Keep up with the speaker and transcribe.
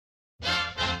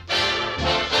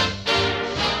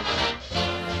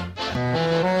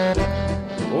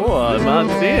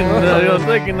months in. You're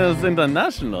thinking it's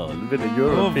international, a bit of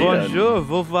European. Bonjour,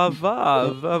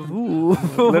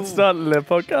 Let's start the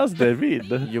podcast, David.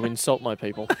 You insult my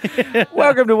people.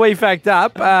 Welcome to We Fact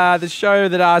Up, the show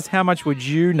that asks how much would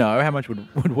you know, how much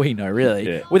would we know,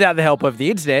 really, without the help of the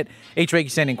internet. Each week you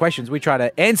send in questions. We try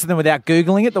to answer them without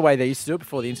Googling it the way they used to do it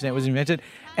before the internet was invented.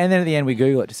 And then at the end we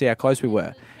Google it to see how close we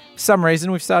were. For some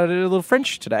reason, we've started a little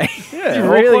French today. Yeah,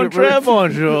 we're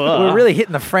really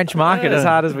hitting the French market as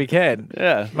hard as we can.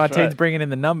 Yeah, Martine's bringing in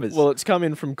the numbers. Well, it's come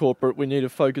in from corporate. We need to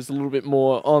focus a little bit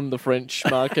more on the French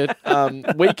market.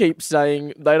 We keep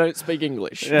saying they don't speak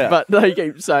English, but they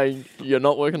keep saying you're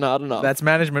not working hard enough. That's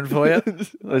management for you.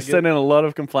 They sent in a lot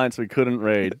of complaints we couldn't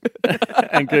read,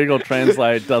 and Google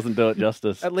Translate doesn't do it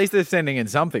justice. At least they're sending in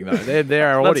something, though. They're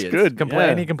our That's audience. good.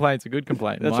 Any complaint's a good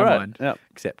complaint in That's my right. mind. Yep.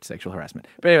 Except sexual harassment.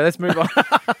 But anyway, let's move on.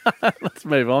 Let's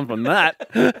move on from that.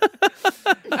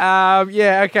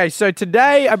 Okay. So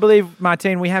today, I believe,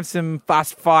 Martine, we have some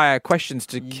fast fire questions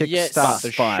to kickstart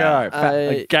the show.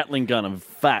 A Gatling gun of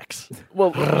facts.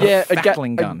 Well, yeah, a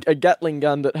Gatling gun. A Gatling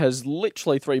gun that has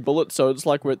literally 3 bullets, so it's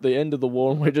like we're at the end of the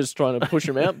war and we're just trying to push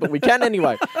them out, but we can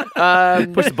anyway.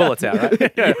 Push the bullets out,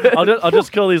 right? Yeah, I'll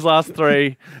just kill these last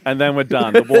 3, and then we're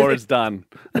done. The war is done.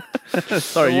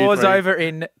 Sorry, The war's over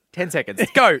in 10 seconds.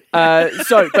 Go.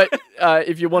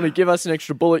 If you want to give us an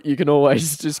extra bullet, you can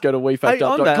always just go to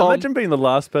wefactup.com. Imagine being the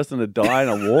last person to die in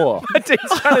a war.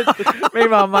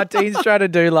 Martine's trying to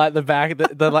do like the back,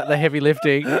 the heavy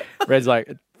lifting. Red's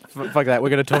like, fuck that. We're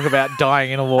going to talk about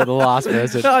dying in a war. The last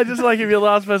person. No, just like if you're the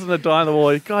last person to die in the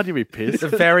war, God, you'd be pissed. The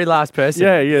very last person.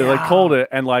 Yeah. They called it,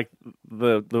 and like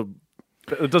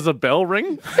does a bell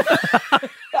ring?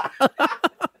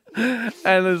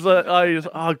 And it's like,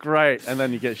 oh, great. And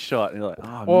then you get shot. And you're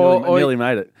like, nearly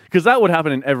made it. Because that would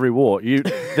happen in every war.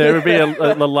 There would be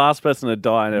the last person to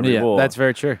die in every war. That's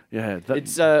very true. Yeah,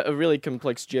 it's a really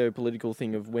complex geopolitical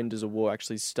thing of when does a war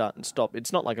actually start and stop.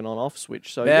 It's not like an on-off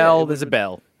switch. So there's a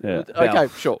bell. Yeah. Okay,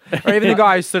 sure. Or even the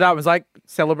guy who stood up and was like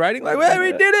celebrating, like, well,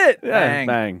 we did it. Yeah,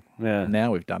 bang. Yeah.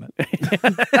 Now we've done it.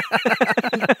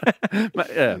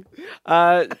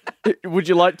 Would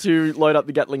you like to load up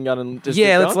the Gatling gun and just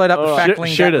let's load up the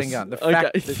Shoot Gatling us. gun.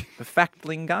 The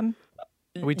Factling gun.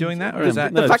 Are we doing that, or is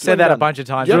that? No, I've said that a bunch of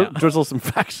times. Drizzle some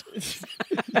facts.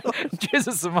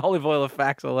 Drizzle some olive oil of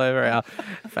facts all over our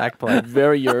fact plate.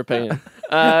 Very European.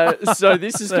 So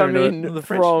this has come in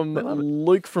from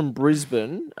Luke from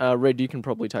Brisbane. Red, you can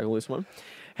probably tackle this one.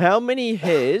 How many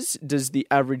hairs does the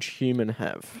average human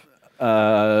have?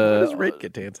 Does Red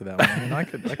get to answer that one?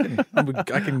 I mean,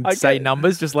 I can say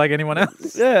numbers just like anyone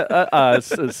else. Yeah,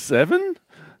 7.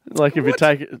 Like if you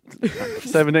take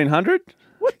 1,700.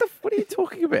 What are you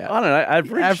talking about? I don't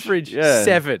know. Average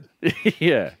 7.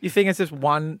 Yeah. You think it's just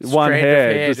one hair? of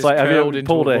hair Just like have curled you into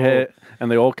pulled a a ball? hair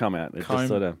and they all come out. It's Comb. just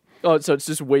sort of. Oh, so it's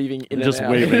just weaving in and out. Just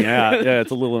weaving out. Yeah, it's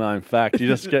a little known fact. You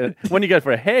just get when you go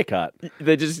for a haircut,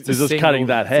 they're just cutting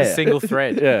that hair. It's a single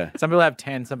thread. Yeah. Some people have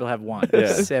 10, some people have 1.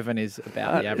 Yeah. 7 is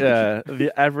about the average. Yeah,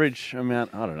 the average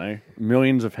amount, I don't know,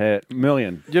 millions of hair.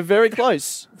 Million. You're very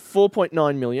close.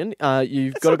 4.9 million.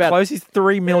 You've got about close. He's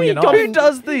 3 million off. Who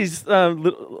does these,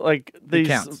 these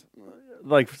counts.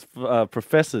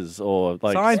 professors or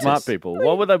like Scientists. smart people?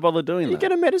 Why would they bother doing You that?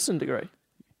 get a medicine degree.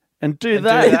 And do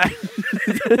that.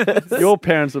 Your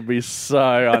parents would be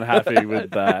so unhappy with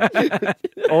that.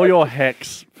 All your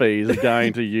HECS fees are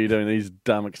going to you doing these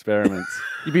dumb experiments.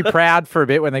 You'd be proud for a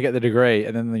bit when they get the degree,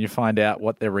 and then you find out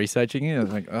what they're researching in.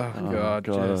 It's like, oh God.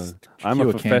 Just I'm a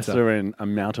cure professor cancer. in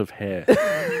amount of hair.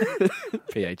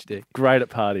 PhD. Great at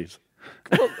parties.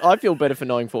 Well, I feel better for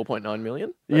knowing 4.9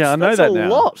 million. I know that's that a now.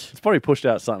 lot. It's probably pushed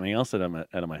out something else out of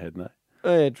my head now.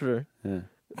 Oh, yeah, true. Yeah.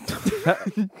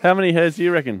 How many hairs do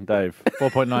you reckon, Dave?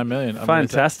 4.9 $4.9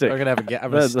 Fantastic. I'm going to have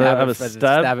Have a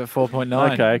stab at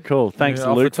 4.9. Okay, cool. Thanks,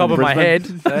 Off Luke. the top from of my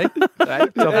Brisbane. head. Top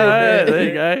of my head. There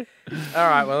you go. All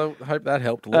right, well, I hope that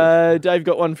helped a little. Dave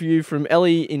got one for you from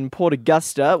Ellie in Port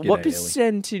Augusta. G'day, What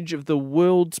percentage of the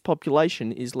world's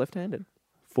population is left-handed?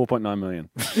 4.9 million.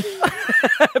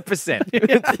 Percent.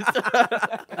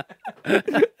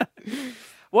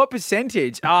 What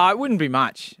percentage? It wouldn't be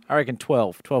much. I reckon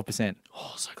 12%.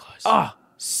 Oh, so close. Oh,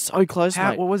 so close,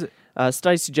 mate. what was it?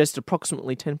 Studies suggest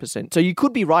approximately 10%. So you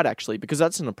could be right, actually, because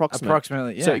that's an approximate.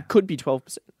 Approximately, yeah. So it could be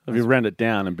 12%. If you round it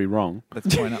down and be wrong.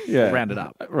 Let's point up. Yeah. Round it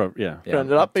up. Yeah. Round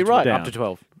it up, be right. down. Up to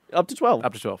 12. Up to 12.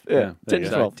 Up to 12. Yeah, there 10 you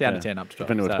to go. 12. 10 Yeah. to 10, up to 12.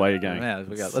 Depending on which way you're going. Yeah,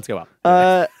 let's go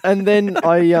up. And then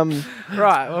I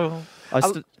Right. Well, I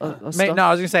I was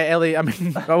going to say, Ellie, I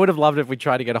mean, I would have loved it if we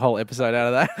tried to get a whole episode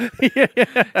out of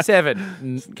that.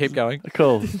 7. Keep going.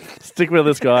 Cool. Stick with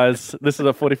us, guys. This is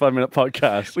a 45-minute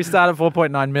podcast. We start at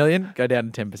 4.9 million, go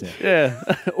down to 10%. Yeah.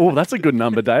 Oh, that's a good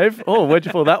number, Dave. Oh, where'd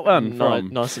you pull that one from?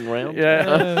 Nice and round.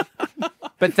 Yeah.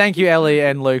 But thank you, Ellie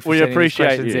and Luke, for We sending these appreciate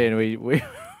questions you. in. We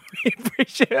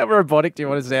appreciate how robotic do you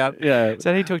want to sound? Yeah. Is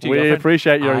that how you talk to your We girlfriend?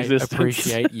 appreciate your I existence.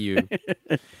 appreciate you.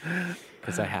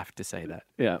 Because I have to say that.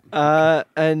 Yeah.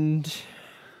 And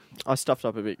I stuffed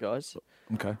up a bit, guys.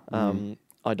 Okay.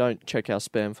 I don't check our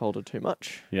spam folder too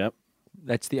much. Yep.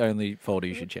 That's the only folder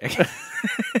you should check.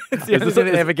 It's the only thing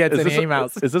that ever gets any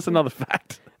emails. Is this another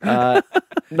fact?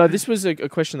 No, this was a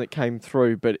question that came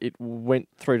through, but it went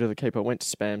through to the keeper. It went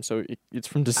to spam, so it's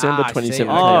from December I see. 2017.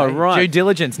 Oh, right. Due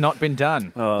diligence not been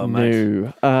done. Oh,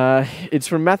 mate. No. It's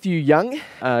from Matthew Young,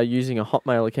 using a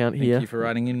Hotmail account here. Thank you for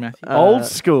writing in, Matthew. Old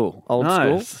school. Old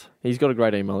Nice. school. He's got a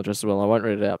great email address as well. I won't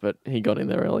read it out, but he got in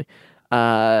there early.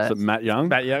 Is it Matt Young?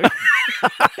 Matt Young.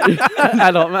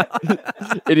 Adult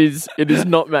Matt. It is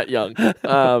not Matt Young,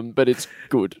 but it's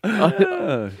good.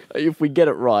 If we get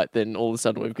it right, then all of a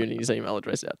sudden we've given his email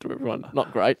address out to everyone.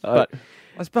 Not great, but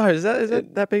I suppose. Is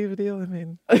that big of a deal? I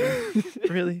mean,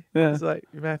 really? Yeah. It's like,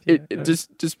 Matthew.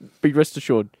 just be rest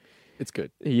assured, it's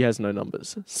good. he has no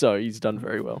numbers, so he's done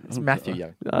very well. It's Matthew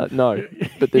Young. No,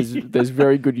 but there's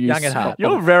very good use. Young at heart.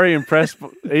 You're very impressed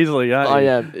easily, aren't you? I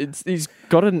am. He's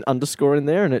got an underscore in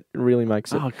there, and it really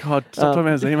makes it. Oh, God. Stop talking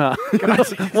about his email.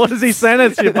 What does he send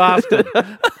us, you bastard?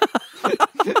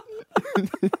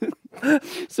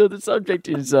 So the subject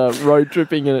is road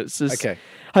tripping, and it's just, Okay.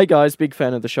 hey guys, big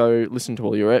fan of the show, listen to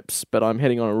all your eps, but I'm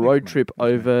heading on a road trip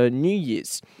over New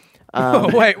Year's.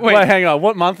 Wait. Wait, hang on.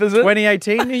 What month is it?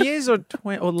 2018 New Year's or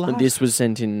last? And this was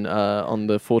sent in on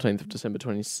the 14th of December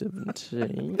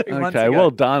 2017. 3 months Okay, ago. well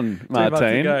done, 2 months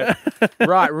Martine. ago.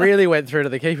 Right, really went through to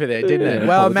the keeper there, didn't it?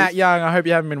 Well, Apologies. Matt Young, I hope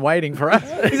you haven't been waiting for us.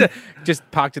 He's just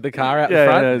parked the car out the Yeah,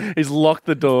 front. yeah, he's locked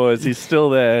the doors. He's still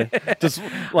there, just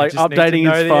like just need updating to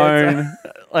know his the phone.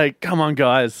 Like, come on,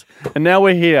 guys! And now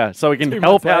we're here, so we can 2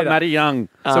 help months out later. Matty Young.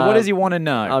 So what does he want to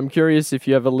know? I'm curious if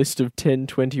you have a list of 10,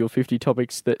 20 or 50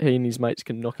 topics that he and his mates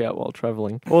can knock out while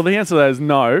travelling. Well, the answer to that is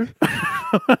no.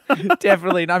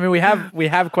 Definitely. I mean, we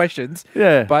have questions,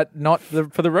 Yeah, but not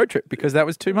for the road trip because that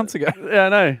was 2 months ago. yeah,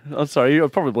 no. I'm sorry. You're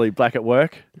probably black at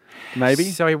work, maybe.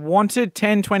 So he wanted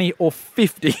 10, 20 or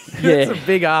 50. Yeah. That's a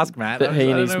big ask, Matt. That he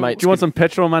and his mates Do you want some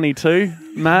petrol money too,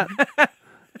 Matt?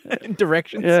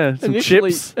 directions. Yeah, some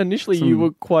Initially, chips. you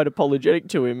were quite apologetic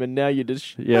to him, and now you're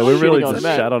just Yeah, we really shitting on just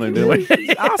Matt. shat on him, didn't we?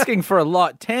 He's asking for a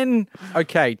lot. 10,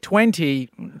 okay, 20,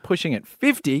 pushing it.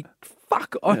 50,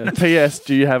 fuck on. P.S.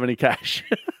 Do you have any cash?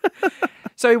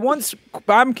 So he wants,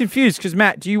 I'm confused because,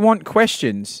 Matt, do you want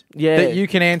questions Yeah. that you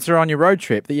can answer on your road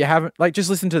trip that you haven't, like just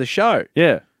listen to the show? Yeah,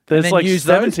 and there's then like use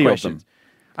those 70 of them. questions.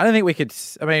 I don't think we could,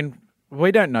 I mean, we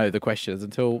don't know the questions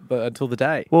until the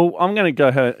day. Well, I'm going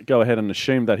to go ahead and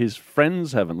assume that his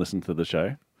friends haven't listened to the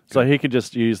show. So he could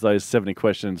just use those 70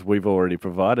 questions we've already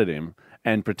provided him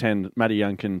and pretend, Matty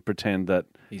Young can pretend that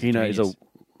He's he a knows genius.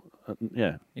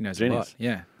 yeah. He knows genius. a lot.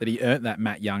 Yeah. That he earned that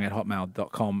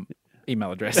mattyoung@hotmail.com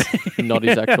email address. Not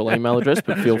his actual email address,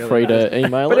 but feel free to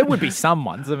email But it. it would be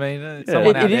someone's. I mean,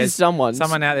 It is someone's.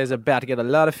 Someone out there's about to get a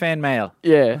lot of fan mail.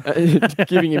 Yeah,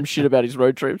 giving him shit about his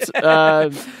road trips.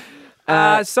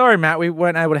 Sorry, Matt, we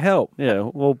weren't able to help. Yeah,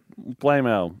 well, blame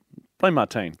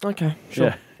Martine. Okay, sure.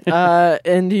 Yeah.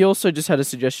 And he also just had a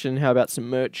suggestion. How about some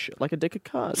merch, like a deck of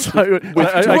cards? So,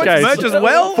 okay, merch as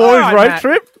well? for his Alright, road Matt.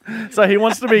 trip. So he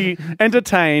wants to be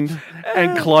entertained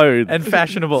and clothed. And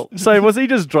fashionable. So was he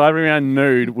just driving around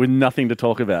nude with nothing to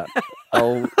talk about?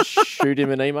 I'll shoot him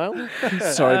an email.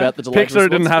 Sorry about the delay. Picture it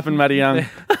didn't happen, Matty Young.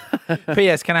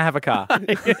 P.S. Can I have a car?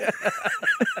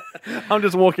 I'm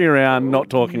just walking around, not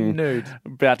talking, Nude.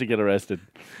 about to get arrested.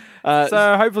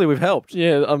 So hopefully we've helped.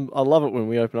 Yeah, I love it when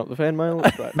we open up the fan mail.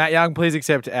 It's great. Matt Young, please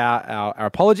accept our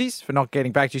apologies for not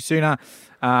getting back to you sooner,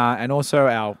 and also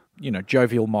our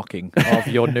jovial mocking of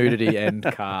your nudity and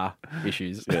car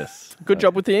issues. Yes. Good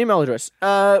job with the email address.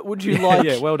 Would you like?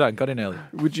 Yeah, well done. Got in early.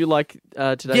 Would you like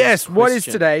today's? Yes. What is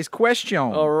question? today's question?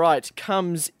 All right,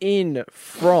 comes in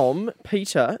from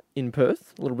Peter in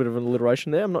Perth. A little bit of an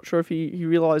alliteration there. I'm not sure if he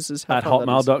realises how At fun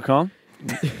that is. hotmail.com.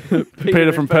 Peter Peter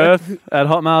in from Perth at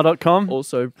hotmail.com.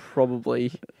 Also,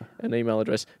 probably an email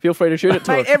address. Feel free to shoot it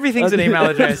to Mate, him. everything's an email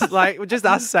address. Like, just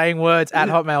us saying words at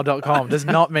hotmail.com does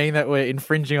not mean that we're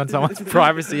infringing on someone's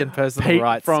privacy and personal Pete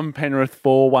rights. from Penrith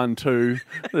 412.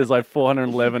 There's like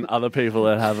 411 other people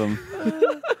that have them.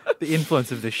 The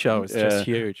influence of this show is just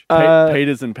huge.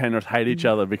 Peters and Penrith hate each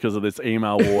other because of this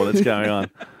email war that's going on.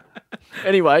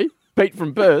 Anyway, Pete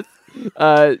from Perth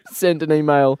sent an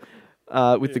email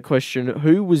with the question,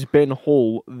 who was Ben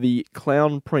Hall, the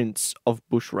clown prince of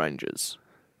Bushrangers?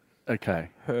 Okay.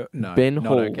 No, Ben not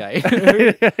Hall.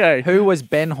 okay. Who was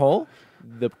Ben Hall?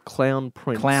 The clown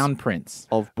prince. Clown prince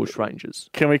of Bushrangers.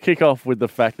 Can we kick off with the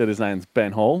fact that his name's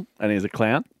Ben Hall and he's a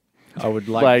clown? I would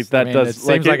like that. I mean, Does it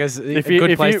seems like a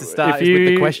good place to start is with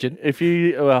the question. If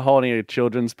you were holding a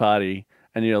children's party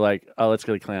and you're like, oh, let's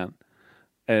get a clown,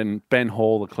 and Ben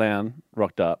Hall, the clown,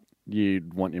 rocked up,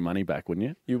 you'd want your money back, wouldn't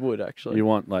you? You would, actually. You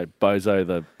want, like, Bozo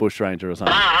the Bushranger or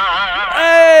something.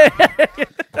 Hey!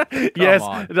 Yes.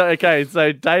 on. Okay,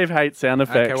 so Dave hates sound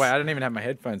effects. Okay, wait, I don't even have my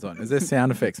headphones on. Is there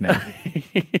sound effects now?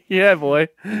 Yeah, boy.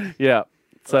 Yeah.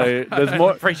 So there's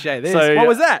more. Appreciate this. So, what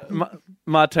was that?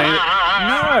 Martina. No.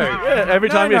 Yeah, every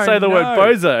time you say the word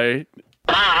bozo.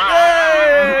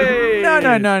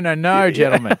 No,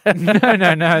 gentlemen.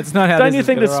 No. It's not how Don't this you is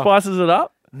think gonna this roll. spices it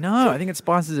up? No, I think it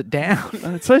spices it down.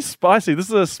 It's so spicy. This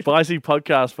is a spicy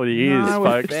podcast for the ears, No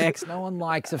folks. effects. No one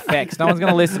likes effects. No one's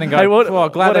going to listen and go, Hey, what- oh,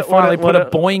 glad what- they finally what- put a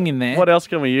what- boing in there. What else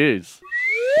can we use?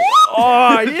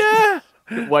 Oh,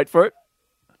 yeah. Wait for it.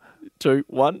 2,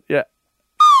 1. Yeah.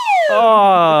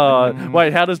 Oh,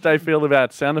 wait, how does Dave feel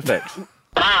about sound effects?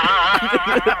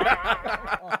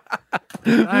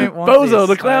 I don't want Bozo, this.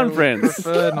 the clown I prince.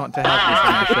 prefer not to have this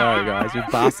on the show, guys. You're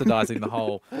bastardizing the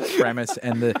whole premise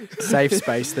and the safe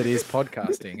space that is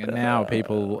podcasting. And now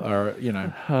people are,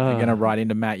 are going to write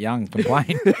into Matt Young and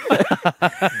complain.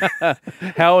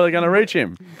 How are they going to reach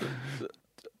him?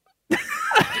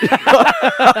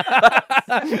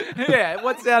 Yeah,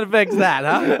 what sound effect's that,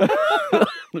 huh?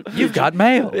 You've got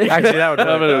mail. Actually, that would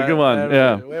That would be a good one,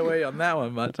 yeah. Where were you on that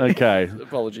one, bud? Okay.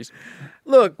 Apologies.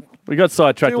 Look, We got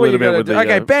sidetracked do a what little you bit gotta with do. the...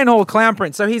 Okay, Ben Hall, clown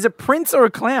prince. So he's a prince or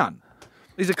a clown?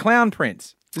 He's a clown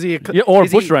prince. Is he or a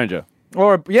is he- bushranger.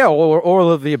 Or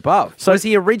all of the above. So is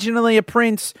he originally a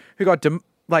prince who got Demoted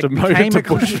became to a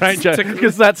bushranger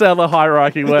because that's how the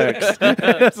hierarchy works.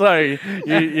 So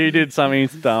you did something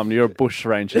dumb. You're a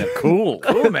bushranger. Cool.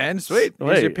 Cool, man. Sweet.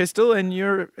 Here's Sweet. your pistol and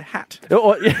your hat.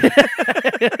 But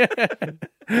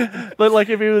like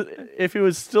if he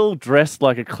was still dressed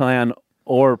like a clown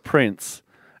or a prince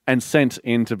and sent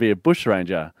in to be a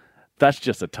bushranger, that's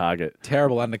just a target.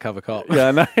 Terrible undercover cop.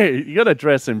 Yeah, no, you got to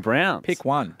dress in browns. Pick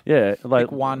one. Yeah, like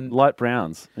Pick one. light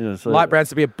browns. Yeah, so Light Brown's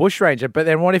to be a bushranger, but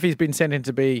then what if he's been sent in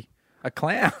to be a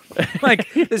clown?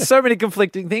 Like, there's so many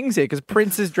conflicting things here because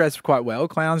princes dress quite well,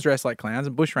 clowns dress like clowns,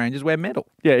 and bushrangers wear metal.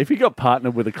 Yeah, if you got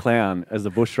partnered with a clown as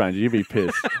the bushranger, you'd be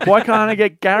pissed. Why can't I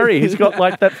get Gary? He's got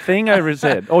like that thing over his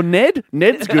head. Or Ned.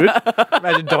 Ned's good.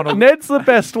 Imagine Donald. Ned's the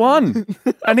best one.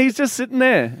 And he's just sitting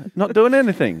there, not doing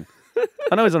anything.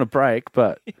 I know he's on a break,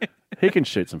 but he can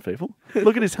shoot some people.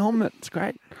 Look at his helmet. It's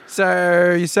great.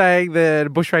 So you're saying that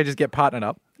bushrangers get partnered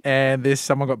up, and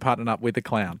someone got partnered up with a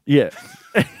clown. Yeah.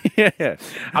 Yeah.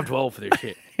 I'm 12 for this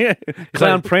shit. Yeah.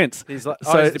 Clown Prince. He's like,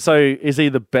 So is he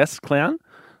the best clown?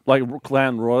 Like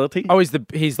clown royalty? Oh,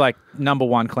 he's like number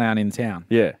one clown in town.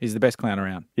 Yeah. He's the best clown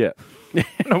around. Yeah.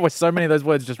 So many of those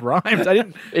words just rhymed. I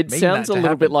didn't. It mean sounds that a to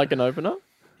little bit happen. like an opener.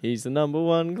 He's the number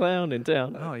one clown in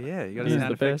town. Oh yeah, you got a He's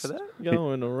sound the effect best for that.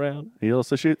 going around. He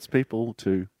also shoots people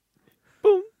too.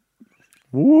 Boom.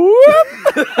 Whoop!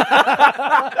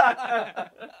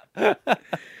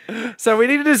 So we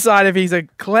need to decide if he's a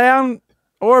clown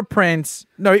or a prince.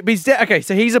 No, he's okay.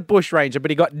 So he's a bushranger, but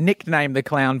he got nicknamed the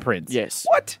Clown Prince. Yes.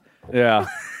 What? Yeah.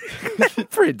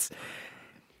 Prince?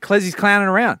 Because he's clowning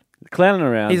around. Clowning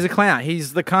around. He's a clown.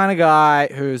 He's the kind of guy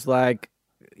who's like,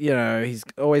 he's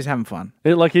always having fun.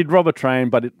 Like he'd rob a train,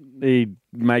 but he'd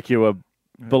make you a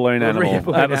balloon animal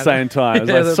balloon at the animal. same time. It's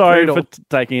Yeah, like, the sorry poodle. for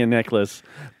taking a necklace,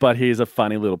 but here's a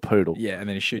funny little poodle. Yeah, and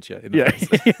then he shoots you. In the Yeah,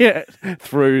 face. yeah.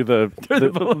 Through the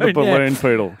balloon yeah.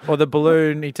 poodle. Or the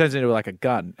balloon, he turns into like a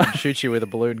gun and shoots you with a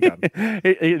balloon gun.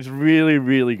 He's really,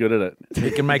 really good at it.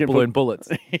 He can make balloon bullets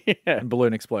and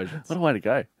balloon explosions. What a way to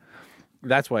go.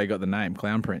 That's why he got the name,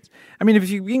 Clown Prince. I mean, if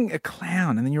you're being a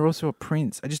clown and then you're also a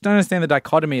prince, I just don't understand the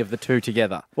dichotomy of the two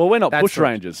together. Well, we're not That's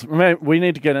bushrangers. We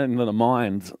need to get into the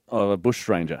mind of a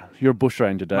bushranger. You're a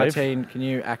bushranger, Dave. Martine, can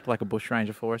you act like a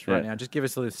bushranger for us right Yeah. now? Just give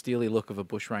us a little steely look of a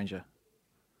bushranger.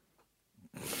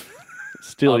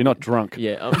 Still, you're not drunk.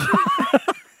 Yeah.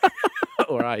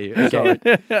 Or are you?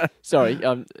 Sorry.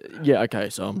 Yeah. Okay.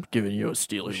 So I'm giving you a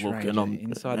steely look, Bushranger, and I'm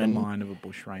inside the mind of a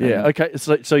bushranger. Yeah, okay.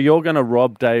 So you're going to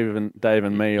rob Dave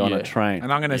and me on a Yeah. train.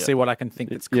 And I'm going to see what I can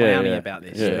think that's Yeah, clowny yeah. about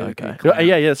this. Yeah, okay.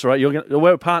 Yeah, that's right.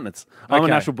 We're partners. I'm a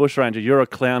Okay. natural bushranger. You're a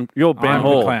clown. You're Ben I'm the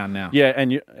Hall. clown now. Yeah,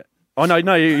 and Oh,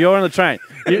 no, you're on the train.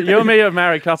 You and me are a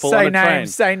married couple on a train.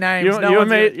 Say names. You and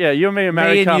me are a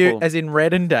married couple. You, as in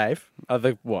Red and Dave, are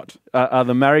the what? Are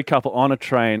the married couple on a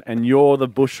train, and you're the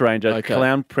bushranger,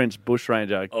 Clown Prince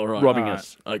bushranger, robbing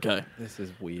us. Okay. This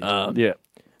is weird. Yeah.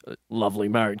 Lovely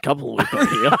married couple we've got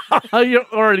here. You're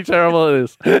already terrible at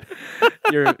this.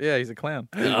 He's a clown.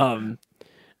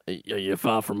 You're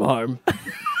far from home.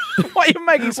 Why are you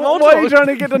making small talk? Why are you trying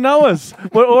to get to know us?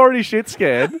 We're already shit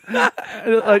scared.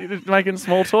 Like, making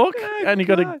small talk, and you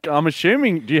got to. I'm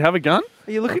assuming. Do you have a gun?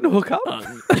 Are you looking to hook up?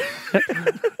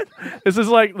 This is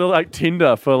like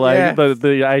Tinder for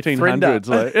the 1800s.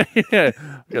 Like, yeah,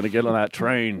 got to get on that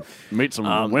train, meet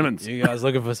some women. You guys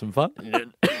looking for some fun?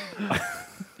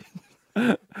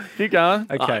 Keep going.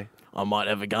 Okay. I might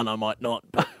have a gun. I might not.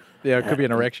 But yeah, it could be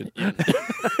an erection.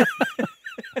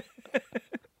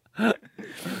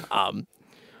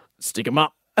 Stick 'em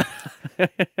up.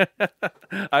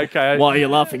 Okay. Why are you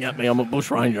laughing at me? I'm a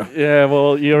bushranger. Yeah,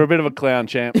 well, you're a bit of a clown,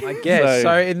 champ. I guess.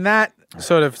 So in that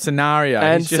sort of scenario,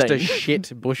 And he's just a scene.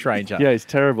 shit bushranger. Yeah, he's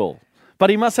terrible. But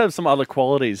he must have some other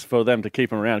qualities for them to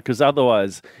keep him around, because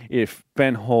otherwise, if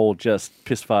Ben Hall just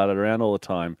piss-farted around all the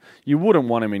time, you wouldn't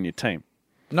want him in your team.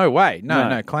 No way. No.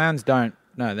 No. Clowns don't.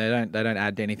 No, they don't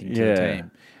add anything to the team.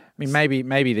 I mean,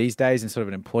 maybe these days in sort of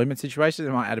an employment situation,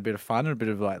 they might add a bit of fun and a bit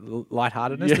of like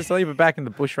lightheartedness to something. But back in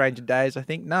the bushranger days, I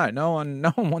think no one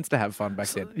wants to have fun back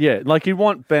then. Yeah, like you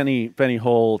want Benny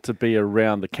Hall to be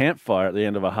around the campfire at the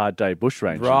end of a hard day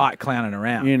bushranger. Right, clowning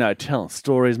around. You know, telling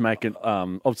stories, making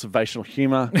observational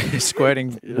humour.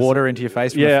 Squirting water into your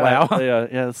face from a flower.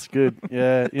 Yeah, that's good.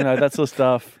 Yeah, that sort of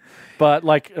stuff. But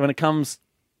like when it comes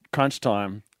crunch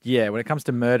time. Yeah, when it comes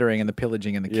to murdering and the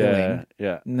pillaging and the killing.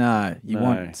 Yeah. No, you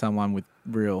want someone with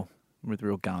real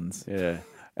guns. Yeah.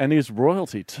 And he's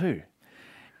royalty too.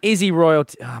 Is he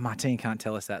royalty? Oh, Martine can't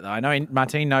tell us that though. I know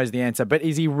Martine knows the answer, but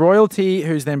is he royalty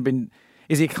who's then been?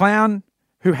 Is he a clown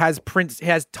who has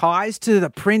ties to the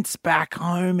prince back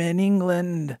home in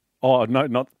England? Oh no,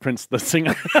 not Prince the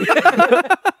singer.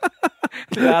 The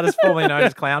artist formerly known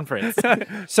as Clown Prince.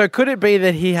 So could it be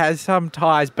that he has some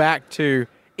ties back to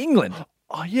England?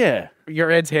 Oh yeah. Your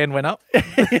Ed's hand went up.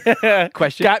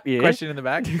 Question. Gap year. Question in the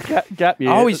back. Gap year.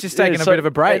 Oh, he's just taking a bit of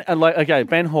a break. And like, okay,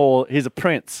 Ben Hall, he's a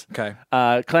prince. Okay.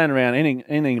 Clowning around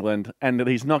in England, and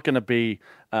he's not going to be.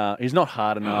 He's not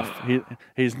hard enough.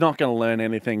 He's not going to learn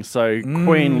anything. So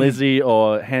Queen Lizzie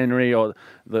or Henry or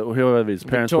whoever his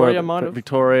parents were,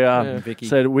 Victoria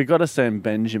said, "We got to send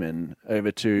Benjamin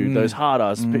over to those hard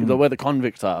ass where the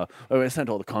convicts are. We sent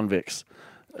all the convicts."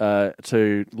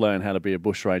 To learn how to be a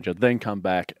bushranger, then come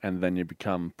back, and then you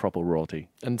become proper royalty.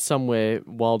 And somewhere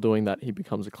while doing that, he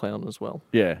becomes a clown as well.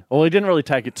 Yeah. Well, he didn't really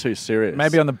take it too serious.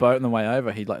 Maybe on the boat on the way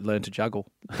over, he'd like learn to juggle.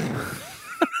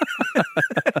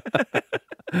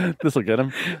 This will get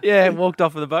him. Yeah, walked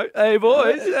off of the boat. Hey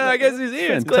boys, I guess he's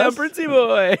here. It's Clown Princey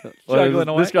boy. Juggling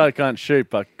away. This guy can't shoot,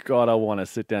 but God, I want to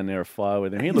sit down near a fire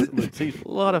with him. He looks a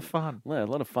lot of fun. Yeah, a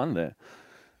lot of fun there.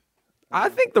 I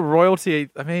think the royalty.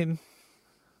 I mean.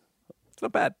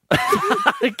 Not bad.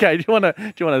 Okay, do you want to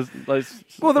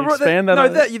expand that? No,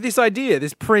 this idea,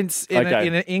 this prince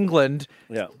in England.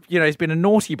 Yeah, he's been a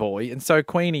naughty boy, and so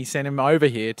Queenie sent him over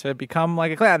here to become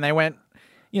like a clown. And they went,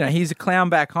 he's a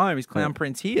clown back home. He's Clown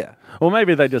Prince here. Well,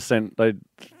 maybe they just sent the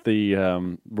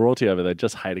royalty over. They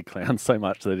just hated clowns so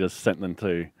much they just sent them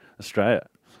to Australia.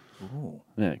 Ooh.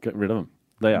 Yeah, get rid of them.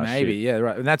 They are maybe, shit. yeah,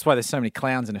 right. And that's why there's so many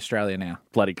clowns in Australia now.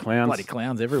 Bloody clowns. Bloody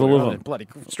clowns everywhere. Full of them. Bloody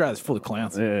Australia's full of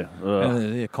clowns. Yeah.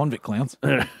 Convict clowns.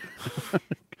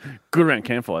 Good around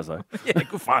campfires, though. Yeah,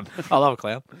 good fun. I love a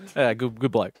clown.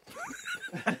 Good bloke.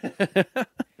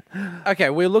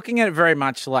 Okay, we're looking at it very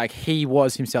much like he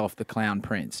was himself the Clown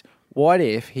Prince. What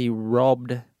if he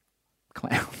robbed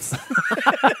clowns?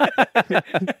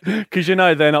 Because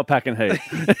they're not packing heat.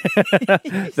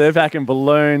 They're packing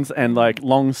balloons and like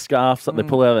long scarves that they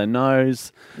pull out of their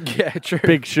nose. Yeah, true.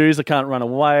 Big shoes that can't run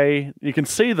away. You can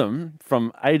see them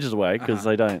from ages away because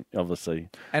they don't, obviously.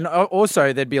 And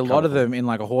also, there'd be a lot of them in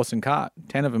like a horse and cart.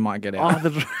 10 of them might get out.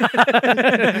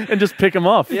 And just pick them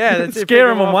off. Yeah, that's it. Scare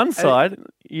them on one side.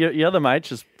 Your other mate's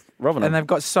just robbing them. And they've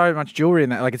got so much jewelry in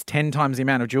that, like it's 10 times the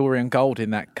amount of jewelry and gold in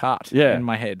that cart. Yeah. In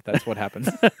my head, that's what happens.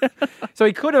 So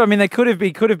he could have. I mean, could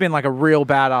have been like a real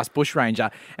badass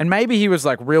bushranger, and maybe he was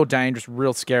like real dangerous,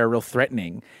 real scary, real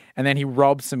threatening, and then he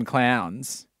robbed some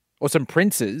clowns or some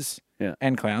princes. Yeah.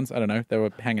 And clowns, I don't know, they were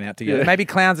hanging out together. Yeah. Maybe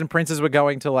clowns and princes were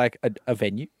going to like a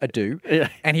venue, a do,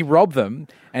 and he robbed them,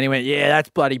 and he went, yeah, that's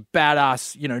bloody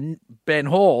badass, Ben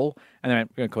Hall, And they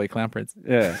went, we're going to call you Clown Prince.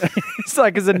 Yeah. It's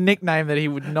like it's a nickname that he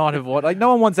would not have wanted. Like, no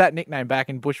one wants that nickname back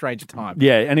in Bushranger time.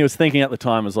 Yeah, and he was thinking at the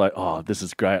time, was like, oh, this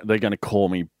is great. They're going to call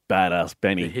me Badass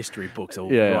Benny. The history books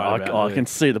all Yeah, right about I can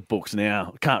see the books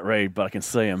now. I can't read, but I can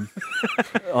see them.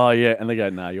 Oh, yeah. And they go,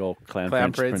 no, you're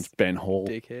Clown Prince Ben Hall.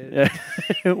 Dickhead.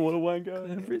 Yeah. What a wango.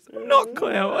 I'm not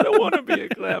Clown. I don't want to be a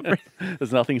Clown Prince.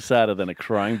 There's nothing sadder than a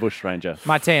crying bushranger.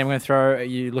 Martine, I'm going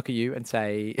to look at you and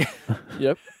say,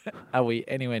 Yep. Are we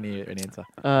anywhere near an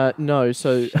answer? No.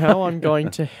 So how I'm going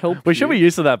to help We should be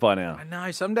used to that by now. I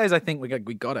know. Some days I think we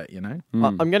got it, you know?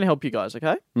 I'm going to help you guys,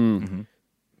 okay? Mm-hmm.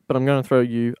 But I'm going to throw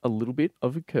you a little bit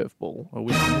of a curveball. Well,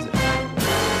 which one is it?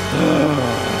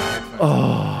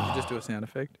 Just do a sound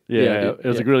effect. Yeah, it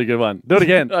was a really good one. Do it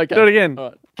again. Okay. Do it again. All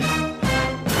right.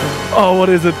 Oh, what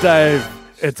is it, Dave?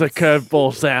 It's a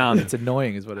curveball sound. It's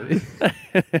annoying is what it is.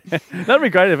 That'd be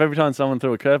great if every time someone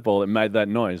threw a curveball, it made that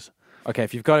noise. Okay,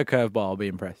 if you've got a curveball, I'll be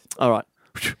impressed. All right.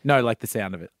 No, like the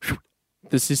sound of it.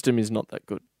 The system is not that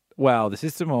good. Well, the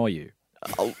system or you?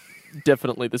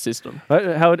 Definitely the system.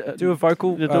 How would Do a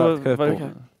vocal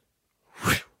curveball.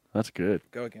 That's good.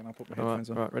 Go again. I'll put my All headphones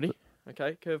right, on. right, ready?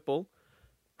 Okay, curveball.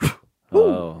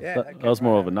 Oh, yeah, that okay, was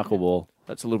more of a knuckleball.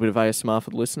 That's a little bit of ASMR for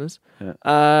the listeners.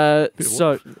 Yeah.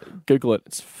 So Google it.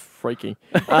 It's freaky.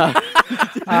 Or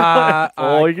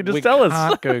you can just tell us.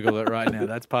 We can't Google it right now.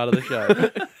 That's part of the show.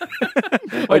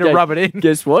 Way to rub it in.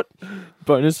 Guess what?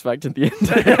 Bonus fact at the end of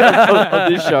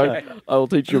this show. I will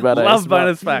teach you about Love ASMR.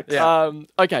 bonus facts. Yeah.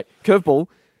 Okay, curveball.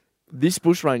 This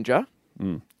bushranger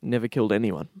never killed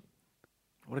anyone.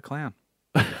 What a clown.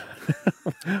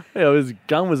 Yeah, his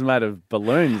gun was made of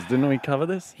balloons. Didn't we cover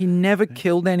this? He never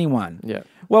killed anyone. Yeah.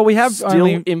 Well, we have Still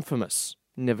only... infamous.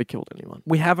 Never killed anyone.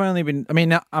 We have only been... I mean,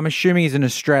 now, I'm assuming he's an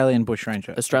Australian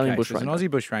bushranger. Australian So he's an bushranger.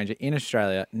 Aussie bushranger in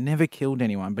Australia. Never killed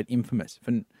anyone, but infamous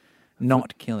for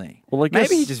not killing. Well, I guess...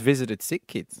 Maybe he just visited sick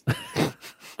kids.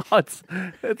 Oh, it's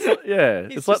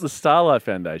it's like the Starlight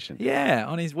Foundation. Yeah,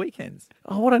 on his weekends.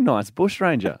 Oh, what a nice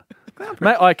bushranger.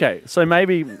 Okay, so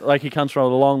maybe like he comes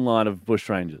from a long line of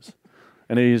bushrangers,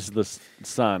 and he's the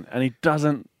son, and he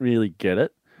doesn't really get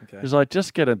it. Okay. He's like,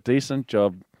 just get a decent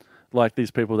job, like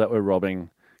these people that we're robbing,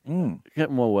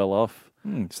 get more well off.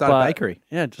 Start a bakery.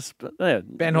 Yeah,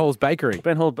 Ben Hall's Bakery.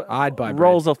 Ben Hall I'd buy bread.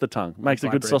 rolls off the tongue, makes a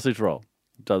buy good bread. sausage roll.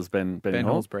 Does Ben Ben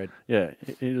Hall. Hall's bread. Yeah,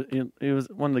 he was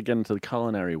wanted to get into the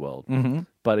culinary world,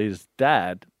 But his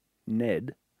dad,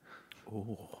 Ned,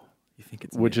 you think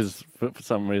it's which is for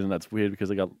some reason that's weird because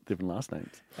they got different last names.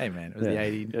 Hey man, it was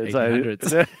the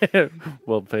 1800s.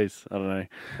 World peace. I don't know.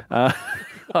 I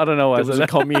don't know why. There was a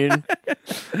commune.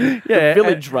 Yeah, The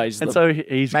village raised and them. so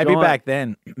he's Maybe gone- back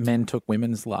then men took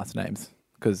women's last names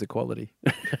because equality.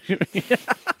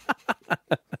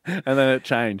 and then it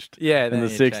changed. Yeah, in the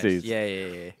then it 60s. changed.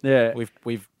 Yeah. Yeah, We've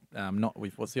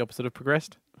what's the opposite of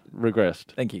progressed?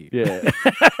 regressed. Thank you. Yeah,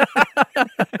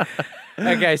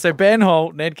 Okay, so Ben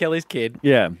Hall, Ned Kelly's kid.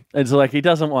 yeah. It's like he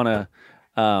doesn't want to.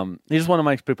 He just want to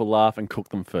make people laugh and cook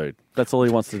them food. That's all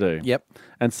he wants to do. Yep.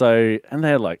 And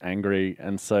they're like angry,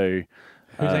 and so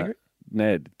Who's angry?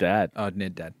 Ned, dad. Oh,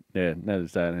 Ned Dad, Yeah,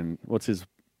 Ned's dad. And what do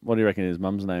you reckon his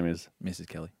mum's name is? Mrs.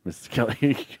 Kelly. Mrs. Kelly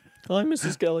Hi,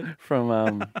 Mrs. Kelly.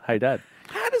 from Hey Dad.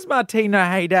 How does Martine know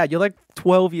Hey Dad? You're like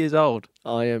 12 years old.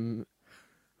 I am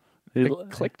He,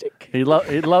 eclectic. he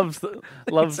loves the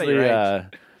say your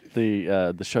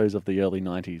the shows of the early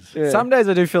 90s. Some days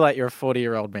I do feel like you're a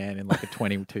 40-year-old man in like a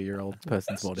 22-year-old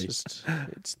person's body.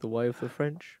 It's the way of the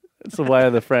French. It's the way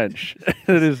of the French.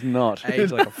 It is not.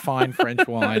 Aged like a fine French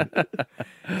wine.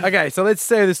 Okay, so let's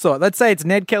say this thought. Let's say it's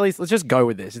Ned Kelly's. Let's just go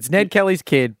with this. It's Ned Kelly's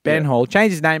kid, Ben Hall.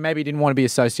 Changed his name. Maybe he didn't want to be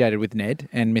associated with Ned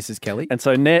and Mrs. Kelly. And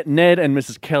so Ned and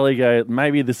Mrs. Kelly go,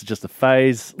 maybe this is just a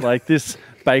phase. Like this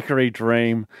bakery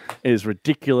dream is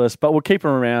ridiculous, but we'll keep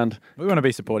him around. We want to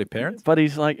be supportive parents. But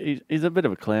he's like, he's a bit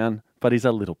of a clown, but he's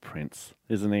a little prince,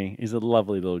 isn't he? He's a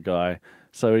lovely little guy.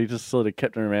 So he just sort of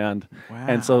kept him around. Wow.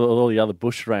 And so all the other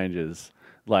bushrangers,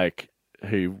 like,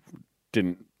 who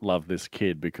didn't love this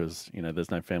kid because,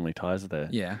 there's no family ties there.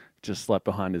 Yeah. Just like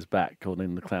behind his back, called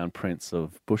him the Clown Prince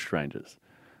of Bushrangers.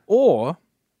 Or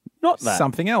Not that.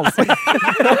 something else.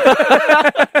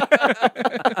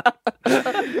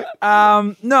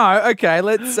 No, okay,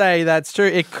 let's say that's true.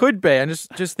 It could be. I'm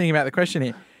just thinking about the question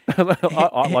here.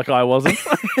 Like I wasn't.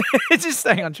 It's just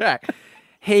staying on track.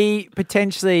 He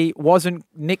potentially wasn't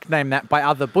nicknamed that by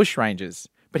other bushrangers,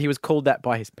 but he was called that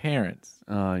by his parents.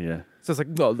 Oh, yeah. So it's like,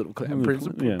 little clown prince,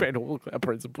 Yeah. Ben Hall, clown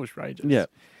prince of bushrangers. Yeah.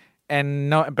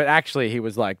 but actually he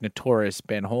was like notorious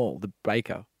Ben Hall, the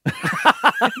baker.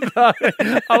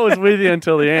 I was with you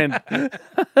until the end.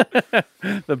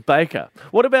 The baker.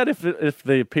 What about if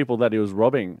the people that he was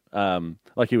robbing,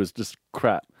 like he was just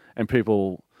crap, and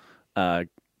people,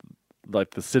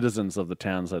 like the citizens of the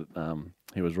towns that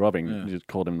he was robbing, just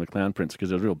called him the Clown Prince because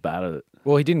he was real bad at it.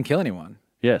 Well, he didn't kill anyone.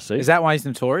 Yeah, see? Is that why he's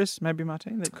notorious, maybe,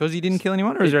 Martin? Because he didn't kill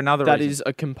anyone, or is there another reason? That is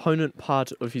a component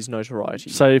part of his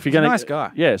notoriety. So if you're going to... nice guy.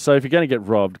 Yeah, so if you're going to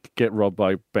get robbed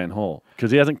by Ben Hall,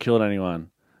 because he hasn't killed anyone.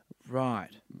 Right.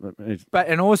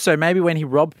 And also, maybe when he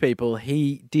robbed people,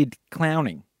 he did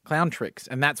clown tricks,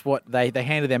 and that's what they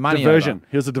handed their money Diversion. over.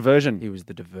 He was a diversion. He was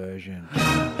the diversion.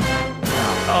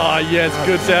 Oh, yes,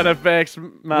 good sound effects,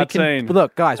 Martin.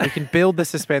 Look, guys, we can build the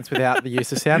suspense without the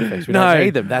use of sound effects. We don't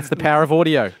need them. That's the power of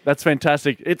audio. That's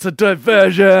fantastic. It's a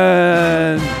diversion.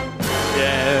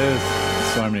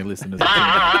 Yes. So many listeners.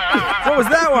 What was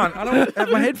that one? I don't have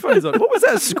my headphones on. What was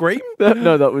that, a scream?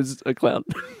 No, that was a clown.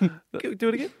 Do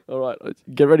it again. All right,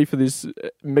 get ready for this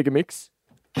mega mix.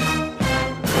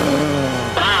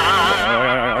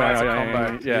 That's a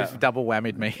combo. Yeah. You've double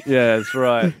whammied me. Yeah, that's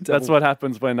right. That's what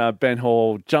happens when Ben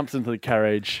Hall jumps into the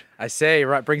carriage. I see.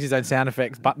 Right, brings his own sound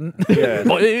effects button. Yeah.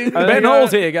 Ben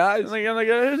Hall's here, guys. And they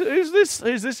go, who's this?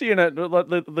 Who's this unit?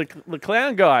 The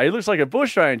clown guy. He looks like a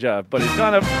bushranger, but he's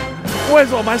kind of.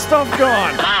 Where's all my stuff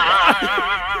gone?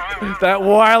 That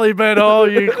wily Ben Hall,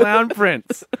 you clown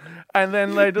prince. And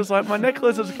then they just like, my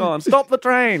necklace is gone. Stop the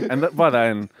train. And by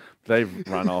then, they've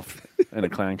run off in a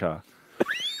clown car.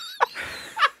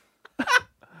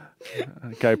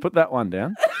 Okay, put that one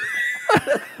down.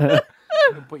 I'll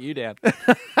put you down.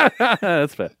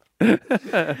 That's fair. Do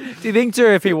you think, too,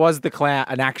 if he was the clown,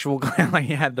 an actual clown, like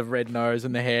he had the red nose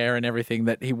and the hair and everything,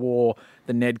 that he wore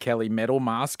the Ned Kelly metal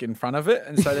mask in front of it?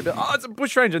 And so they'd be like, oh, it's a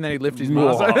bushranger. And then he'd lift his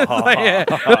mask. Like, yeah.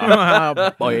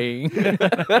 Boing.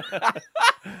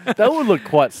 That would look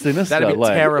quite sinister. That'd be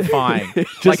terrifying. Like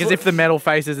as like- if the metal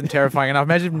face isn't terrifying enough.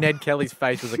 Imagine if Ned Kelly's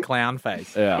face was a clown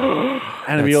face. Yeah.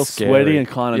 And it'd be all scary. sweaty and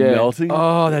kind of melting.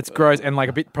 Oh, that's gross. And like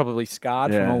a bit probably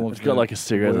scarred from all of It's got like a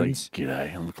cigarette. Like, wounds.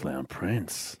 g'day, I'm the Clown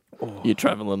Prince. You're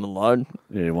travelling alone.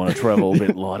 Yeah, you want to travel a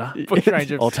bit lighter?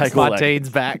 Bushranger I'll take all that. Martine's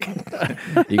back.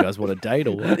 You guys want a date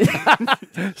or what?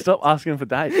 Stop asking for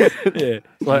dates. Yeah.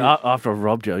 Like after I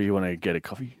robbed you, you want to get a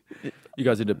coffee? You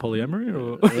guys into polyamory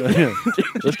or? Yeah.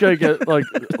 Let's go get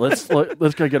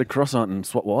let's go get a croissant and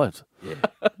swap wives. Yeah.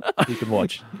 You can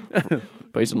watch.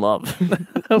 Peace and love.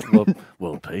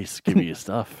 well, peace. Give me your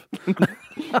stuff.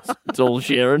 It's all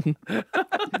sharing.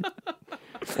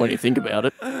 When you think about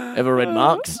it. Ever read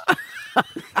Marx?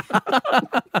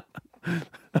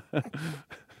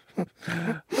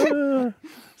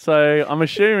 So I'm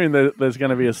assuming that there's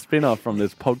going to be a spin-off from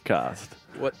this podcast.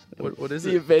 What is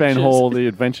The it? Adventures. Ben Hall, the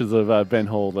adventures of Ben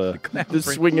Hall, the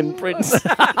Swinging Prince.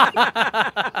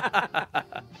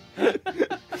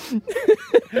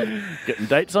 getting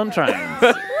dates on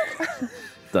trains.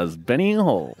 Does Benny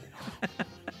Hall.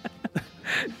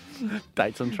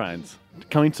 Dates on trains.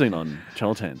 Coming soon on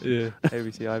Channel 10. Yeah.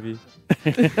 ABC IB.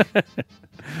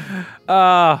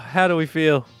 How do we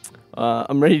feel?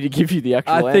 I'm ready to give you the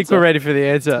actual answer. I think we're ready for the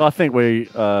answer. I think we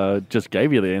just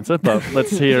gave you the answer, but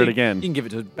let's hear it again. You can give it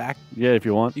to us back. Yeah, if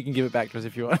you want. You can give it back to us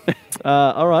if you want.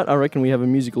 All right, I reckon we have a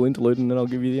musical interlude and then I'll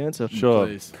give you the answer. Sure.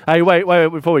 Please. Hey, wait,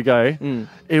 before we go.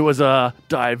 It was a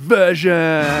diversion.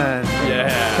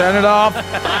 Yeah. Turn it off.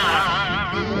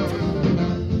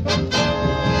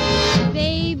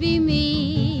 Baby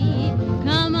me,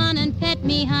 come on and pet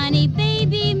me, honey.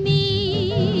 Baby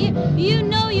me, you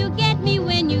know you get me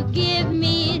when you give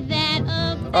me that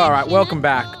affection. All right, welcome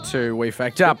back to We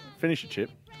Fact Up. Finish your chip.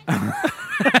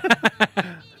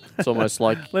 It's almost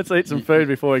like Let's eat some food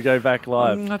before we go back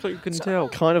live. I thought you couldn't tell.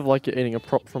 kind of like you're eating a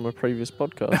prop from a previous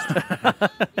podcast.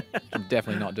 I'm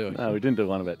definitely not doing. No, we didn't do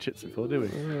one about chips before, did we?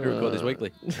 We record this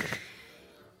weekly.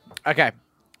 Okay.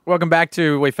 Welcome back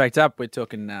to We Fact Up. We're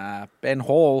talking Ben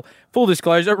Hall. Full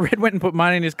disclosure, Red went and put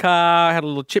money in his car, had a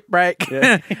little chip break.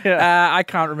 Yeah. I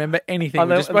can't remember anything.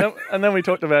 And then we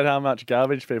talked about how much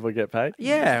garbage people get paid.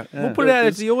 Yeah, we'll put it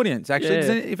out to the audience, actually.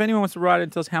 Yeah. If anyone wants to write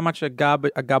and tell us how much a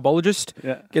garbologist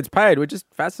Yeah. gets paid, we're just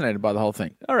fascinated by the whole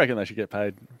thing. I reckon they should get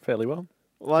paid fairly well.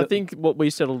 Well, I think what we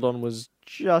settled on was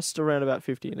just around about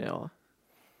 50 an hour.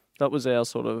 That was our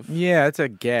sort of... Yeah, that's a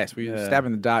guess. We Yeah. stab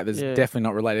in the dark. That's Yeah. definitely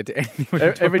not related to anything. we've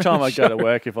been Every talking time on I the go show. to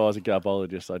work, if I was a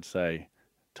garbologist, I'd say,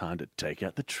 time to take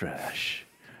out the trash.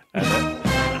 And then,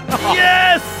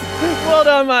 yes! Well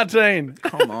done, Martine.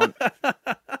 Come on.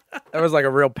 That was like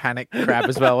a real panic crap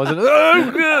as well, wasn't it?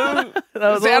 Oh,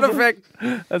 That was sound awesome.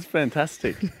 effect. That's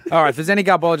fantastic. All right, if there's any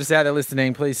garbologists out there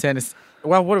listening, please send us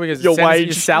Well, what are we going to Your send us wage.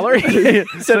 your salary?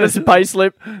 Send us a pay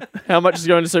slip. How much is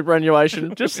going to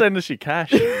superannuation? Just send us your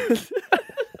cash.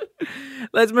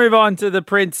 Let's move on to the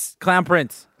Clown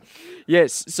Prince.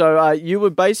 Yes. So you were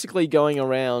basically going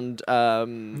around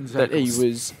that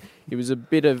he was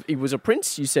a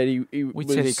prince. You said We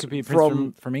said he could be a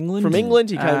prince from England. From England,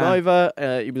 he came over.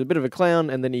 He was a bit of a clown,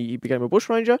 and then he became a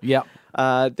bushranger. Yeah.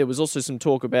 There was also some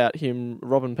talk about him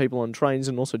robbing people on trains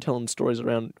and also telling stories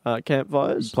around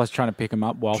campfires. Plus trying to pick him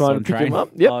up whilst Trying on to pick train. him up.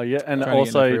 Yep. Oh yeah, and Trying to get in the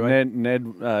also freeway.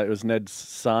 Ned. It was Ned's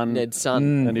son. Ned's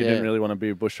son. And he Yeah. didn't really want to be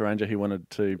a bushranger. He wanted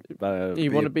to. He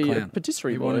wanted to be a clown.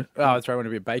 patisserie He boy. wanted, oh, that's right. I want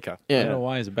to be a baker. Yeah. I don't know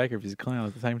why he's a baker if he's a clown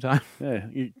at the same time.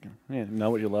 Yeah, know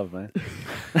what you love, man.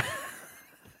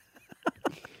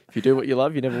 If you do what you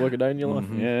love, you never work a day in your life.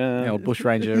 Yeah, The old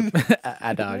bushranger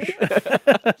adage.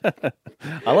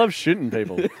 I love shooting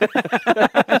people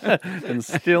and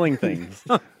stealing things.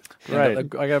 Great. I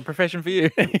got a profession for you.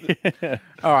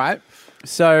 All right.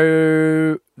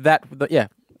 So yeah.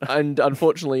 And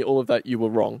unfortunately, all of that you were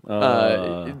wrong.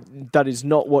 That is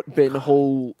not what Ben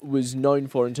Hall was known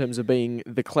for in terms of being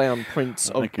the clown prince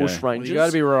of Okay. bushrangers. You got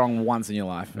to be wrong once in your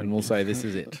life, and we'll say this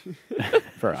is it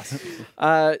for us.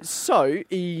 So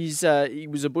he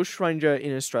was a bushranger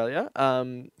in Australia.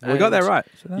 We got that right.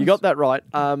 You got that right.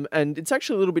 And it's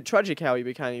actually a little bit tragic how he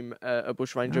became a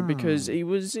bushranger because he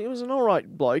was an all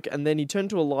right bloke, and then he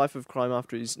turned to a life of crime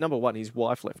after his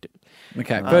wife left him.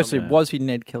 Okay. Firstly, was he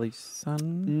Ned Kelly's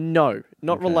son? No,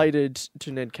 not related to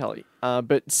Ned Kelly.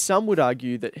 But some would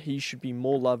argue that he should be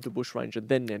more loved a bushranger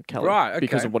than Ned Kelly, Right, okay.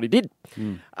 because of what he did.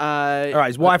 All right.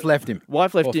 His wife left him.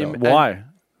 Wife left Poor him. fella. Why?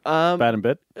 And, Bad in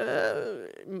bed?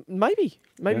 maybe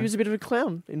he was a bit of a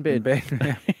clown in bed. Kept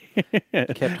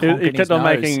He honking his kept on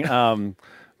nose. making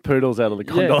poodles out of the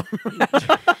condom.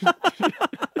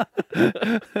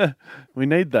 We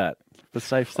need that for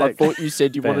safe I sex. thought you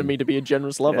said you wanted Ben. me to be a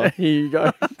generous lover. Here you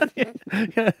go.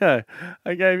 Yeah,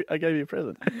 I gave you a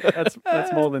present.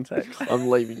 That's more than sex. I'm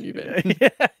leaving you, Ben.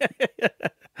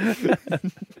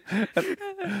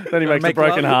 Then he makes a make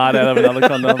broken love? heart out of another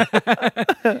condom.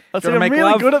 I said, I'm make really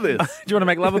love? good at this. Do you want to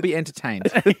make love or be entertained?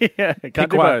 Yeah, Pick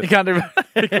can't do one. both. You can't do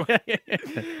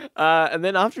both. And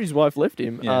then after his wife left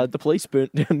him, Yeah. the police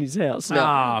burnt down his house.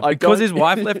 Now, because his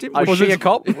wife left him? Was she a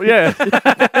cop? Yeah.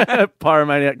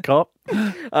 Pyromaniac cop.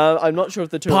 I'm not sure if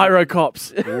the two. Pyro cops.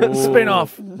 Spin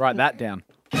off. Write that down.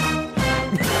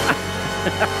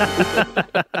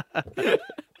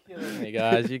 Killing me,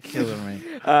 guys. You're killing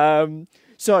me.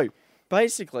 So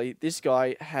basically, this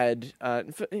guy had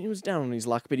he was down on his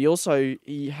luck, but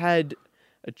he had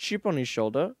a chip on his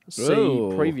shoulder. See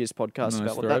Ooh. previous podcast Nice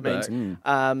about what that throwback.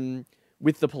 means.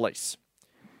 With the police,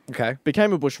 Okay.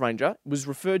 became a bushranger. Was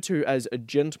referred to as a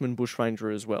gentleman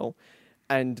bushranger as well.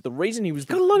 And the reason he was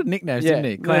Got a lot of nicknames, Yeah. didn't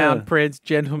he? Clown, Yeah. Prince,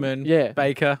 Gentleman, Yeah.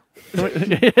 Baker,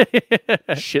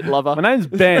 shit lover. My name's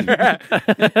Ben.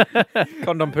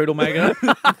 Condom Poodle Maker.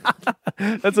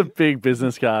 That's a big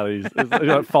business card.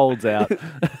 It folds out.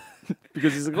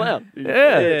 because he's a clown.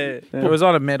 Yeah. It was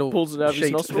on a metal Pulls it out of his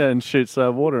sheet. nostril. Yeah, and shoots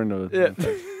water into it.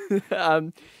 Yeah.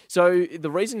 So the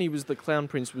reason he was the clown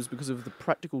prince was because of the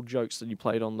practical jokes that he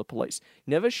played on the police.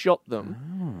 Never shot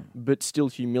them, but still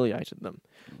humiliated them.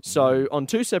 So on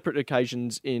 2 separate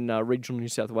occasions in regional New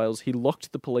South Wales, he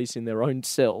locked the police in their own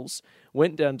cells,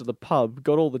 went down to the pub,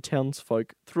 got all the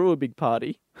townsfolk, threw a big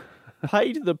party,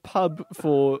 paid the pub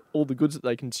for all the goods that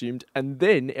they consumed, and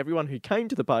then everyone who came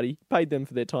to the party paid them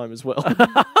for their time as well.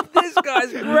 This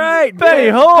guy's great. Benny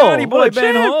Hall. Party boy What a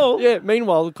Ben champ. Hall. Yeah,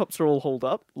 meanwhile, the cops are all hauled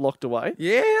up, locked away.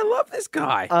 Yeah, I love this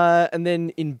guy. And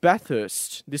then in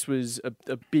Bathurst, this was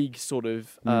a big sort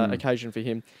of occasion for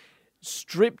him.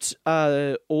 Stripped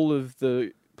all of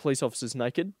the police officers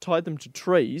naked, tied them to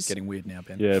trees, Getting weird now,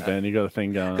 Ben. Yeah, Ben, you got a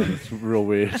thing going on. It's real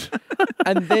weird.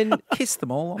 and then Kiss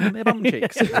them all on their bum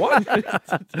cheeks. What?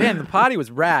 Man, the party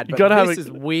was rad, but gotta have this is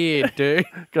weird, dude.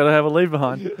 Got to have a leave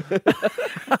behind.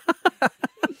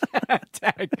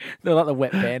 They're like the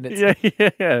wet bandits.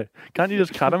 Yeah. Can't you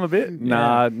just cut him a bit?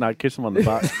 Nah, kiss him on the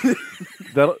butt.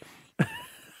 That'll...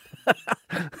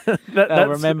 They'll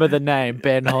remember the name,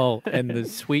 Ben Hall, and the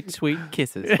sweet, sweet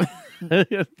kisses.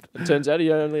 it turns out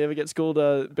he only ever gets called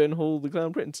Ben Hall, the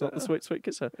clown prince, not the sweet, sweet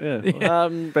kisser. Yeah.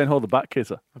 Ben Hall, the butt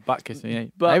kisser. A butt kisser, yeah.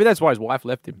 But- Maybe that's why his wife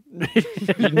left him.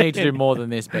 You need to do more than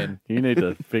this, Ben. You need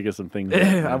to figure some things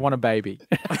out. I want a baby.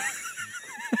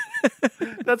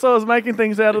 That's why I was making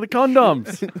things out of the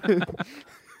condoms.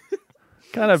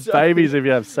 Can't have babies if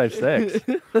you have safe sex,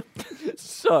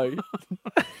 So,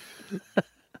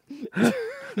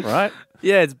 right?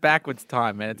 Yeah, it's backwards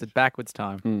time, man. It's a backwards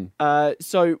time.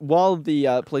 So while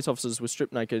the police officers were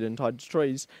stripped naked and tied to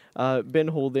trees, Ben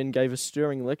Hall then gave a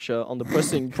stirring lecture on the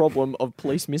pressing problem of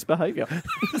police misbehaviour.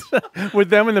 With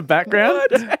them in the background,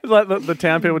 like the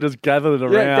town people just gathered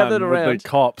around, with the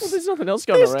cops. Well, there's nothing else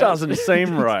going This around. doesn't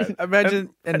seem right. Imagine,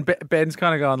 and Ben's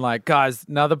kind of going like, guys,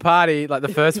 another party. Like the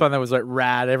first one that was like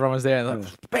rad, everyone was there. And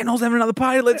like, Ben Hall's having another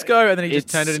party, let's go. And then he just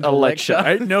turned it into a lecture.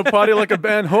 Ain't no party like a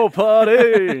Ben Hall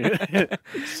party.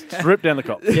 Strip down the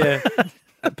cops. Yeah.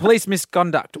 Police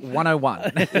misconduct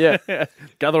 101. Yeah.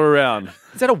 Gather around.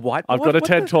 Is that a whiteboard? I've got a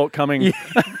TED talk coming.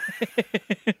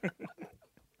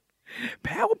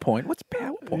 PowerPoint? What's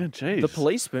PowerPoint? Yeah, geez. The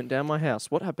police burnt down my house.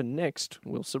 What happened next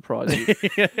will surprise you.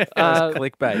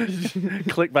 Clickbait.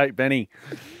 Clickbait Benny.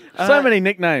 So many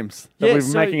nicknames that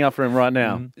we're making up for him right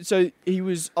now. So he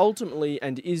was ultimately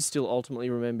and is still ultimately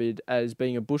remembered as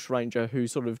being a bushranger who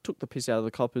sort of took the piss out of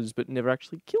the coppers but never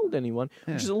actually killed anyone,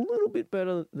 which is a little bit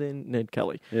better than Ned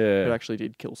Kelly, who actually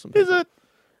did kill some people. Is it?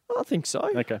 I think so.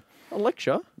 Okay. A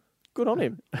lecture. Good on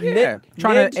him. Yeah.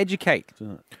 Trying to Ned- educate.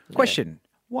 Question.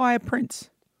 Why a prince?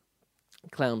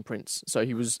 Clown Prince. So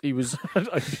he was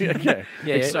Okay.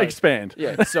 Expand.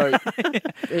 yeah. So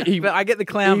But I get the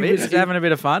clown bit. He's having a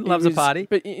bit of fun. Loves a party.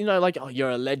 But you know, like, oh,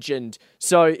 you're a legend.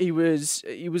 So he was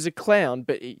a clown,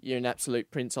 but you're an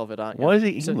absolute prince of it, aren't you? Why is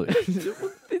he English?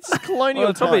 It's colonial.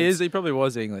 Well, it probably times. is. He probably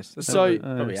was English. That's So,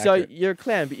 probably so accurate. you're a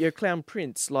clown, but you're a clown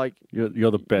prince. Like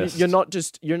You're the best. you're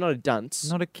not a dunce.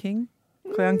 Not a king?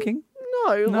 Clown king?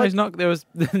 No, No, like, he's not. There was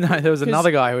another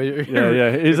guy who.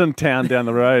 Yeah. He's in town down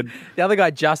the road. The other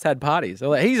guy just had parties. They're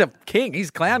like, he's a king.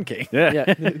 He's clown king. Yeah.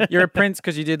 Yeah, You're a prince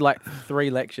because you did like 3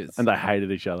 lectures. And they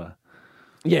hated each other.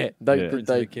 yeah. Yeah.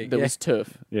 There was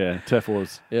turf. Yeah. Turf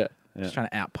wars. Yeah. Just trying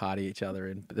to out party each other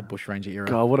in the bushranger era.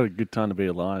 God, what a good time to be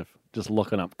alive. Just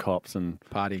locking up cops and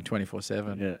Partying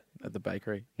 24/7 Yeah. at the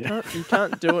bakery. You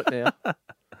can't do it now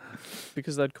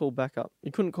because they'd call backup.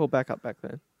 You couldn't call backup back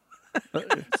then.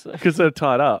 So, because they're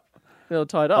tied up. they were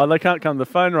tied Oh, up. they can't come to the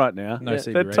phone right now. No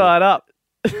CD They're radio. tied up.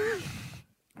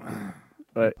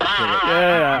 Wait.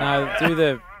 Yeah.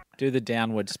 No, do the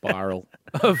downward spiral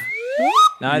of.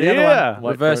 No, the Yeah. other one.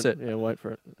 Wait Reverse for it. Yeah, wait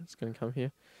for it. It's going to come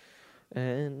here.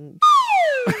 And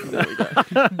there we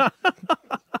go.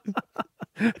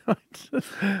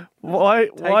 Why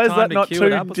is time that to not cue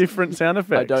it up two or different sound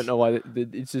effects? I don't know why.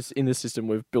 It's just in the system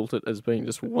we've built it as being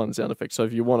just one sound effect. So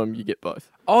if you want them, you get both.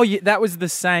 Oh, yeah, that was the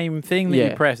same thing that you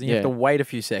Yeah, press, and you have to yeah. wait a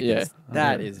few seconds. Yeah.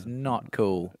 That is not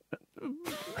cool.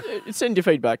 Send your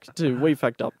feedback to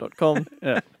wefactup.com.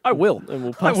 I will. And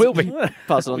we'll I pass will be.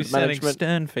 pass it on Be to sending management.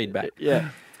 stern feedback. Yeah.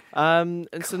 And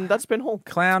so that's Ben Hall.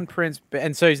 Clown Prince,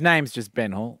 and so his name's just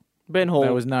Ben Hall. Ben Hall.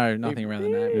 There was nothing around the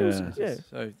name. Yeah.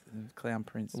 So Clown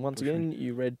Prince. And once again,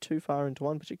 you read too far into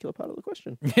one particular part of the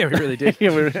question. yeah, we really did.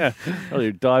 Oh,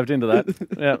 you dived into that.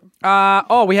 Yeah.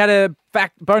 We had a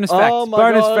bonus fact. Oh my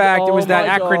bonus God. fact. It was Oh that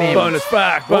my God. acronym. Bonus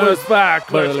fact. Let's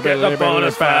get the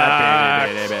bonus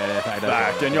fact.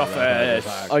 Fact in your face.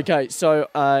 Okay, so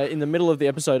in the middle of the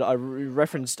episode, I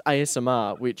referenced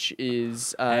ASMR, which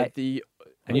is the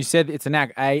And you said it's an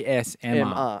ASMR.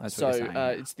 MR. That's So what you're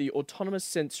saying. it's the autonomous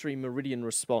sensory meridian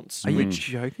response. Are you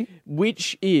joking?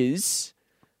 Which is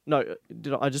no?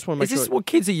 I just want to make Is this sure what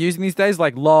kids are using these days?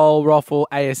 Like LOL, Roffle,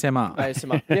 ASMR.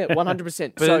 ASMR. Yeah,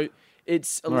 100%. But So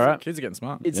it's a All right. Kids are getting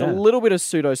smart. It's Yeah. a little bit of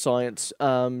pseudoscience,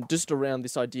 just around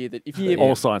this idea that if you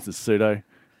All science is pseudo.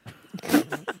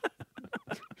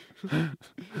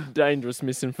 dangerous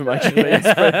misinformation being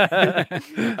spread,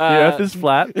 The Earth is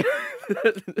flat.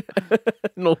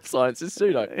 and all science is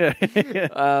pseudo. Yeah.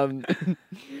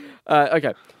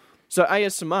 Okay. So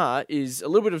ASMR is a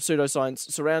little bit of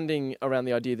pseudoscience surrounding around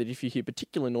the idea that if you hear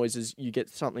particular noises, you get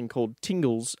something called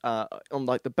tingles on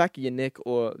like the back of your neck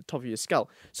or top of your skull.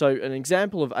 So an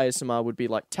example of ASMR would be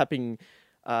like tapping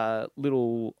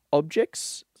little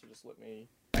objects. So just let me.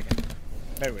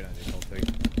 Maybe we don't do the whole thing.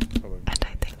 Probably.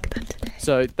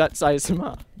 So that's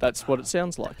ASMR. That's what it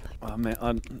sounds like. Oh man,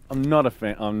 I'm not a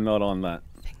fan. I'm not on that.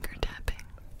 Finger tapping.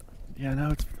 Yeah, no,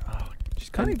 it's. Oh,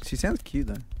 She sounds cute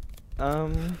though.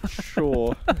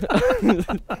 Sure.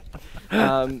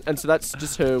 And so that's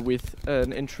just her with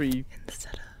an entry,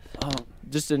 Instead of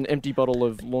just an empty bottle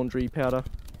of laundry powder.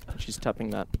 She's tapping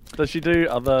that. does she do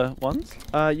other ones?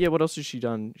 Yeah, what else has she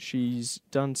done? She's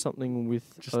done something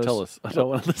with... Just tell us. I don't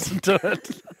want to listen to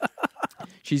it.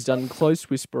 She's done close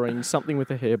whispering, something with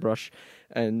a hairbrush,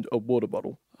 and a water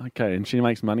bottle. Okay, and she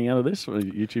makes money out of this for a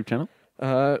YouTube channel?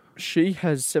 She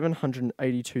has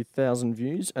 782,000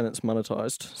 views, and it's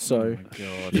monetized. So,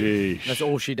 Sheesh. That's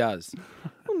all she does.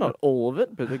 well, Not all of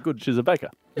it, but they're good. She's a baker.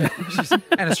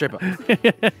 And a stripper.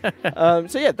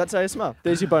 So yeah, that's ASMR.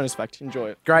 There's your bonus fact.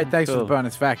 Enjoy it. Great, thanks for the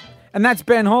bonus fact. And that's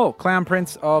Ben Hall, Clown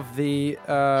Prince of the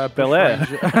Bel Air.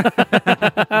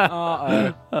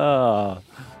 Uh-oh.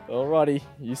 Alrighty,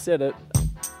 you said it.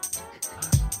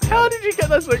 How did you get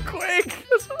that so quick?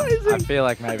 That's amazing. I feel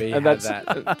like maybe you And had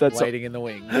that's that waiting in the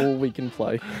wings. All we can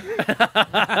play.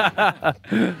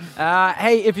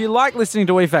 Hey, if you like listening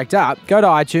to We Fact Up, go to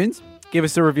iTunes, give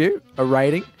us a review, a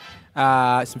rating,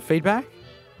 some feedback,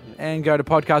 and go to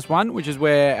Podcast One, which is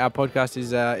where our podcast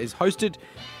is hosted.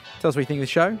 Tell us what you think of the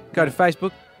show. Go to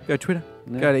Facebook, go to Twitter,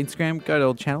 go to Instagram, go to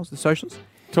all the channels, the socials.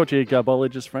 Talk to your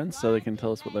garbologist friends so they can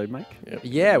tell us what they make.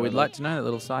 Yeah, we'd like to know that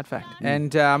little side fact.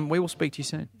 And we will speak to you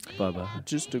soon. Bye-bye.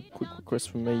 Just a quick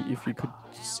request from me. If you could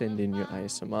send in your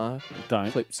ASMR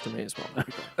Don't. clips to me as well.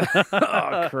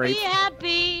 Oh, creep. Be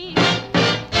happy.